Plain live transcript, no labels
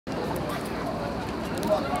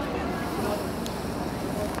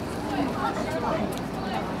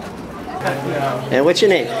And what's your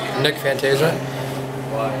name? Nick Fantasia.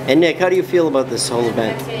 And Nick, how do you feel about this whole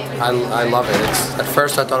event? I love it. At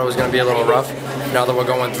first I thought it was going to be a little rough. Now that we're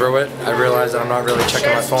going through it, I realize that I'm not really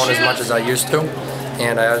checking my phone as much as I used to.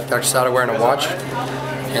 And I actually started wearing a watch.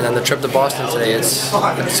 And then the trip to Boston today, it's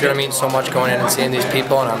going to mean so much going in and seeing these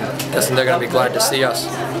people, and I'm guessing they're going to be glad to see us.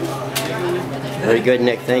 Very good,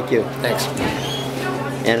 Nick. Thank you. Thanks.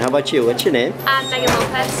 And how about you? What's your name? I'm Megan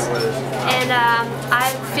Lopez, and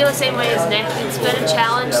I feel the same way as Nick. It's been a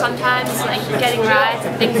challenge sometimes, like getting rides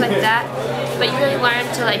and things like that, but you really learn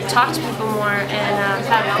to like talk to people more and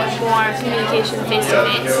have more communication face to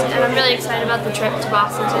face. And I'm really excited about the trip to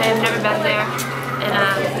Boston today. I've never been there, and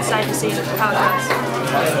I'm excited to see how it goes.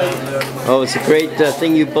 Oh, it's a great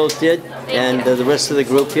thing you both did, and the rest of the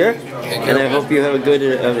group here. And I hope you have a good,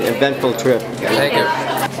 eventful trip. Thank you.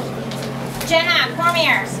 Jenna,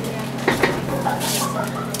 Cormiers.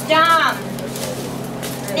 Dom.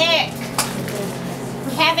 Nick.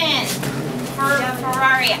 Kevin.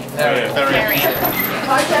 Ferrari.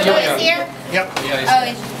 Joey's here? Yep. Oh,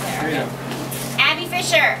 it's there. Abby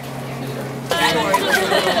Fisher.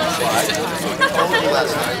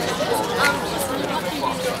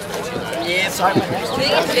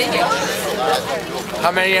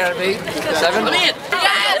 How many out of 8? 7?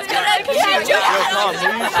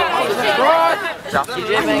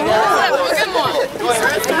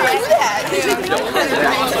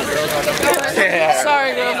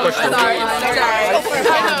 Sorry, girl. Sorry.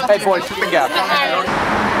 Hey boys, keep the gap.